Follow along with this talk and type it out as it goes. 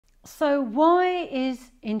So why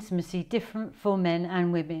is intimacy different for men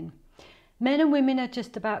and women? Men and women are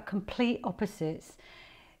just about complete opposites.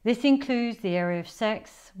 This includes the area of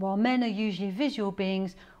sex. While men are usually visual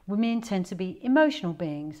beings, women tend to be emotional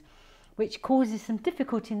beings, which causes some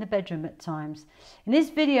difficulty in the bedroom at times. In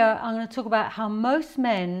this video, I'm going to talk about how most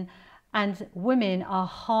men and women are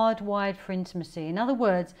hardwired for intimacy. In other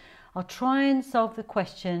words, I'll try and solve the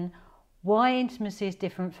question why intimacy is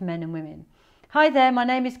different for men and women. Hi there, my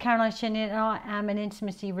name is Caroline Shinnian and I am an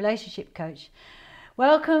intimacy relationship coach.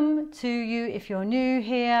 Welcome to you if you're new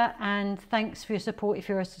here, and thanks for your support if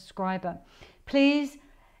you're a subscriber. Please,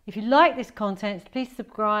 if you like this content, please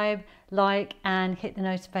subscribe, like and hit the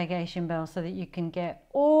notification bell so that you can get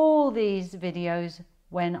all these videos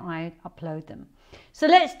when I upload them. So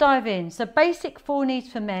let's dive in. So basic 4 needs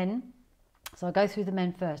for men. So I'll go through the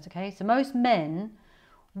men first, okay? So most men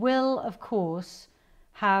will, of course,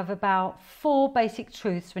 have about 4 basic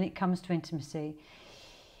truths when it comes to intimacy.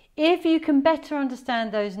 If you can better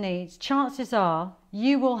understand those needs, chances are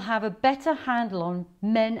you will have a better handle on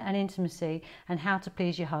men and intimacy and how to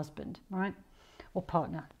please your husband, right? Or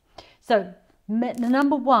partner. So the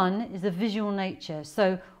number 1 is the visual nature.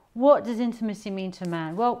 So what does intimacy mean to a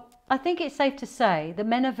man? Well, I think it's safe to say that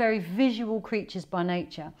men are very visual creatures by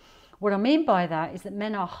nature. What I mean by that is that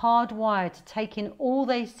men are hardwired to take in all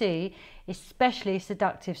they see, especially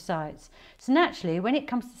seductive sights. So naturally, when it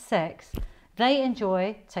comes to sex, they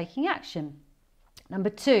enjoy taking action. Number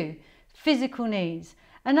 2, physical needs.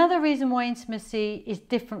 Another reason why intimacy is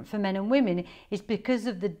different for men and women is because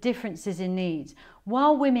of the differences in needs.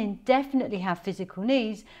 While women definitely have physical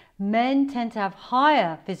needs, men tend to have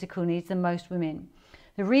higher physical needs than most women.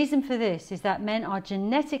 The reason for this is that men are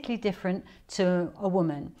genetically different to a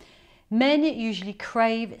woman. Men usually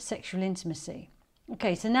crave sexual intimacy.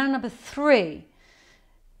 Okay, so now number 3,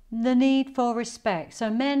 the need for respect. So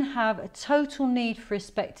men have a total need for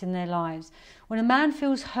respect in their lives. When a man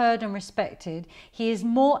feels heard and respected, he is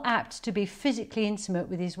more apt to be physically intimate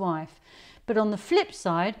with his wife. But on the flip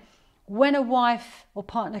side, when a wife or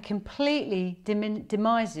partner completely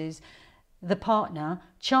demises the partner,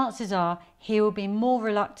 chances are he will be more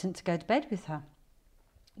reluctant to go to bed with her.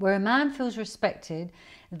 Where a man feels respected,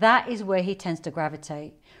 that is where he tends to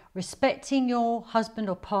gravitate. Respecting your husband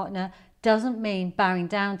or partner doesn't mean bowing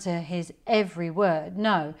down to his every word.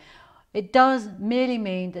 No, it does merely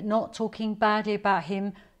mean that not talking badly about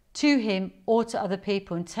him to him or to other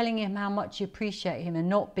people and telling him how much you appreciate him and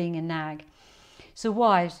not being a nag. So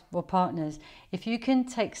wives or partners, if you can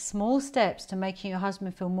take small steps to making your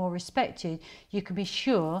husband feel more respected, you can be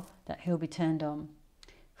sure that he'll be turned on.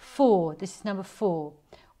 4, this is number 4.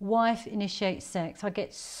 Wife initiates sex. I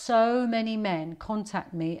get so many men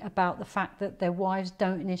contact me about the fact that their wives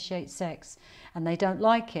don't initiate sex and they don't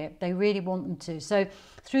like it. They really want them to. So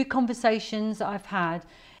through conversations that I've had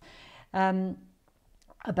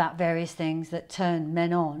about various things that turn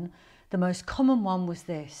men on, the most common one was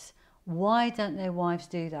this: why don't their wives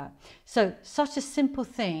do that? So such a simple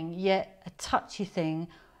thing, yet a touchy thing,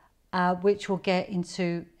 which we'll get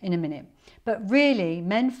into in a minute. But really,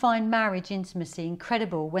 men find marriage intimacy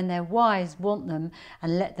incredible when their wives want them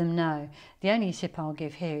and let them know. The only tip I'll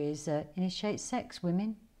give here is initiate sex,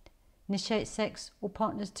 women. Initiate sex or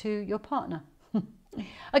partners to your partner.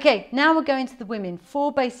 Okay, now we're going to the women.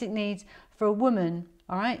 4 basic needs for a woman,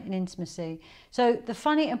 all right, in intimacy. So the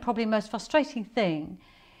funny and probably most frustrating thing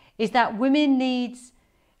is that women needs...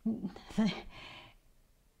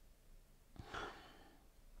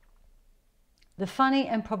 The funny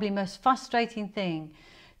and probably most frustrating thing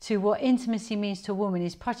to what intimacy means to a woman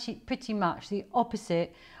is pretty much the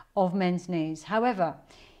opposite of men's needs. However,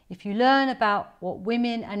 if you learn about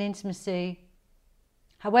women and intimacy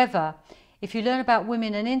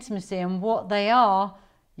and what they are,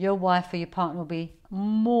 your wife or your partner will be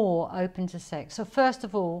more open to sex. So first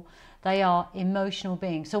of all, they are emotional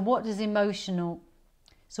beings. So what does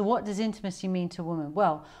intimacy mean to a woman?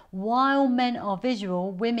 Well, while men are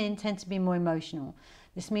visual, women tend to be more emotional.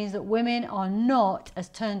 This means that women are not as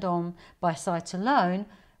turned on by sight alone,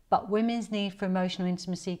 but women's need for emotional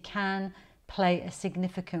intimacy can play a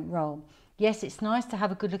significant role. Yes, it's nice to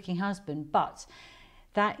have a good-looking husband, but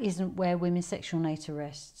that isn't where women's sexual nature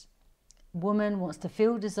rests. Woman wants to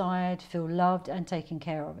feel desired, feel loved and taken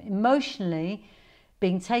care of. Emotionally,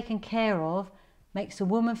 being taken care of makes a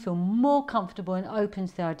woman feel more comfortable and open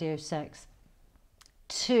to the idea of sex.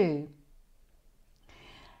 2,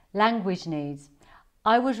 language needs.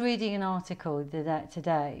 I was reading an article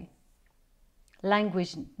today.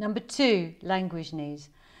 Number 2, language needs.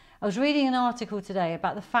 I was reading an article today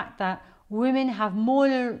about the fact that women have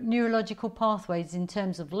more neurological pathways in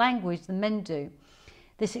terms of language than men do.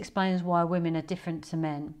 This explains why women are different to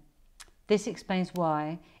men. This explains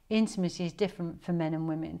why intimacy is different for men and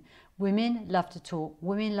women. Women love to talk,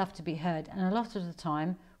 women love to be heard, and a lot of the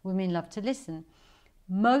time, women love to listen.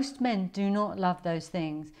 Most men do not love those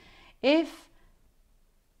things.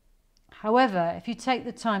 However, if you take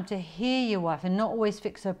the time to hear your wife and not always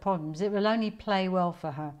fix her problems, it will only play well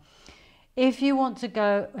for her. If you want to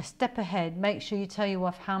go a step ahead, make sure you tell your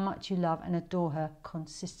wife how much you love and adore her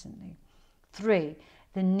consistently. 3,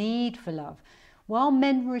 the need for love. While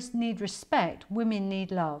men need respect, women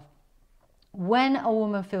need love. When a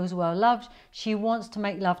woman feels well loved, she wants to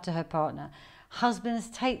make love to her partner. Husbands,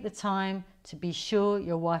 take the time to be sure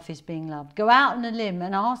your wife is being loved. Go out on a limb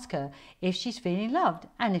and ask her if she's feeling loved,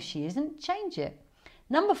 and if she isn't, change it.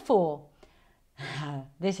 Number 4,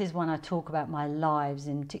 this is when I talk about my lives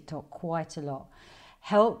in TikTok quite a lot.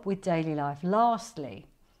 Help with daily life. Lastly,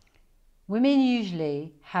 women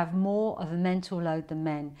usually have more of a mental load than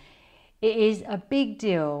men. It is a big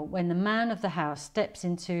deal when the man of the house steps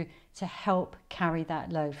in to help carry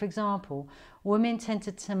that load. For example, women tend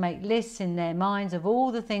to make lists in their minds of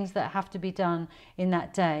all the things that have to be done in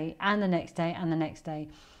that day and the next day and the next day.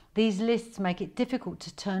 These lists make it difficult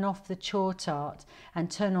to turn off the chore chart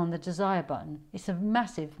and turn on the desire button. It's a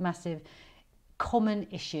massive, massive common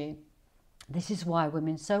issue. This is why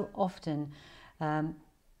women so often,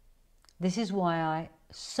 this is why I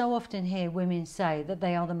so often hear women say that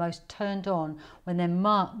they are the most turned on when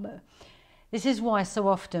this is why so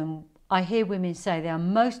often I hear women say they are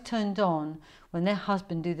most turned on when their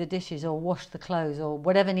husband do the dishes or wash the clothes or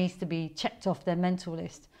whatever needs to be checked off their mental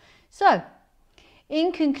list. So,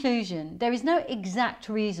 in conclusion, there is no exact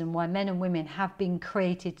reason why men and women have been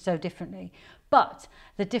created so differently, but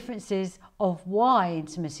the differences of why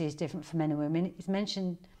intimacy is different for men and women is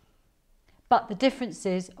mentioned. But the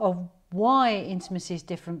differences of why intimacy is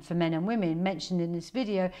different for men and women mentioned in this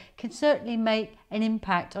video can certainly make an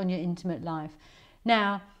impact on your intimate life.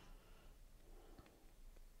 Now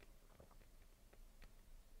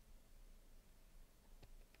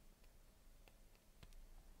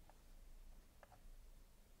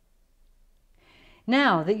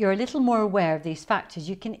that you're a little more aware of these factors,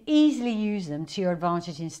 you can easily use them to your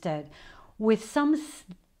advantage instead. With some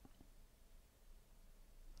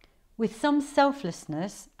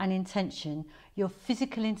selflessness and intention, your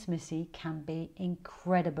physical intimacy can be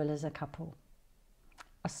incredible as a couple.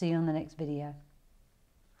 I'll see you on the next video.